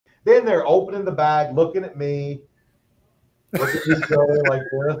Then they're opening the bag, looking at me, looking at each other like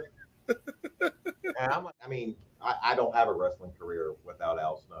this. And I'm like, I mean, I don't have a wrestling career without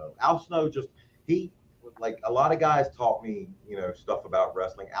Al Snow. Al Snow just he like a lot of guys taught me, stuff about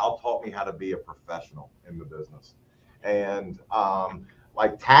wrestling. Al taught me how to be a professional in the business, and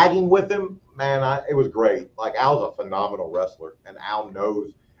like tagging with him, man, it was great. Like Al's a phenomenal wrestler, and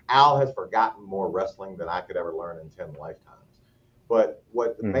Al has forgotten more wrestling than I could ever learn in 10 lifetimes. But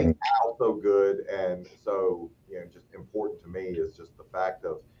what makes Al so good and so just important to me is just the fact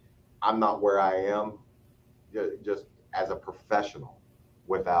of I'm not where I am just as a professional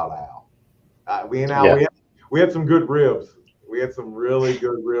without Al. We and Al, Yeah. we had some good ribs. We had some really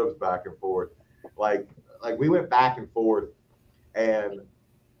good ribs back and forth. Like we went back and forth, and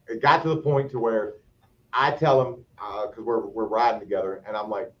it got to the point to where I tell him because we're riding together, and I'm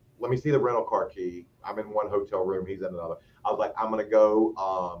like, let me see the rental car key. I'm in one hotel room, he's in another. I was like, I'm gonna go.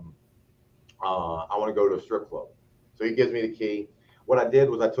 I want to go to a strip club. So he gives me the key. What I did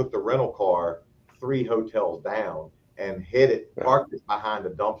was I took the rental car 3 hotels down and hid it, parked it behind a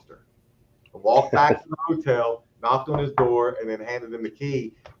dumpster. I walked back to the hotel, knocked on his door, and then handed him the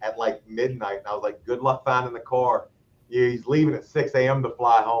key at like midnight. And I was like, good luck finding the car. Yeah, he's leaving at 6 a.m. to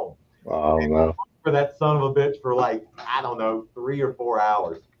fly home. Oh And no. for that son of a bitch for like, I don't know, 3 or 4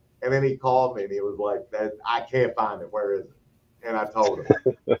 hours. And then he called me and he was like, I can't find it. Where is it? And I told him.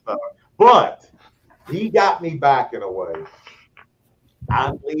 But he got me back in a way.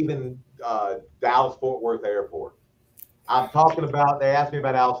 I'm leaving Dallas Fort Worth Airport. I'm talking about, they asked me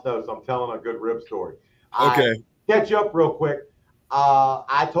about Al Snow, so I'm telling a good rib story. Okay. Catch you up real quick.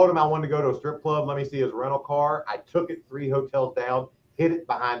 I told him I wanted to go to a strip club. Let me see his rental car. I took it 3 hotels down, hid it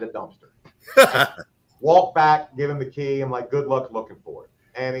behind a dumpster. Walked back, give him the key. I'm like, good luck looking for it.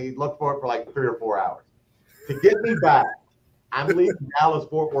 And he looked for it for like 3 or 4 hours. To get me back, I'm leaving Dallas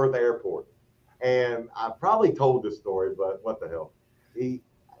Fort Worth Airport. And I probably told this story, but what the hell? He,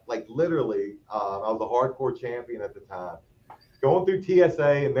 like, literally, I was a hardcore champion at the time. Going through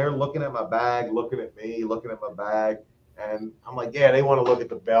TSA, and they're looking at my bag, looking at me, looking at my bag. And I'm like, yeah, they want to look at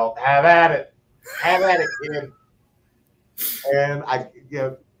the belt. Have at it. Have at it, kid. And I,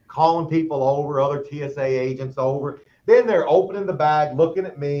 calling people over, other TSA agents over. Then they're opening the bag, looking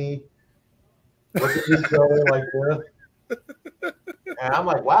at me, looking at each other like this. And I'm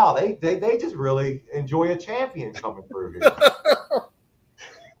like, wow, they just really enjoy a champion coming through here.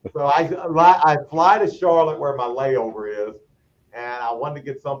 So I fly to Charlotte where my layover is, and I wanted to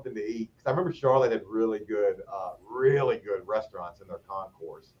get something to eat. Because I remember Charlotte had really good restaurants in their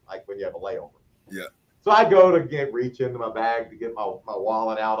concourse, like when you have a layover. Yeah. So I go to reach into my bag to get my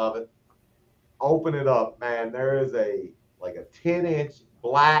wallet out of it. Open it up, man. There is a 10-inch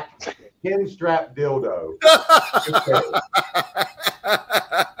black pin strap dildo.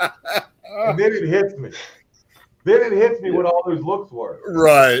 And then it hits me. What all those looks were.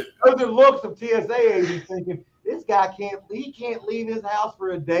 Right. Those are looks of TSA agents thinking, this guy can't leave his house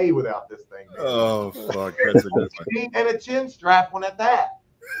for a day without this thing. Man. Oh, fuck. That's a good one. And a chin strap one at that.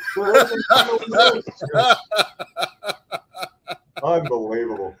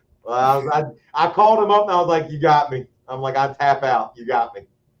 Unbelievable. I called him up and I was like, you got me. I'm like, I tap out. You got me.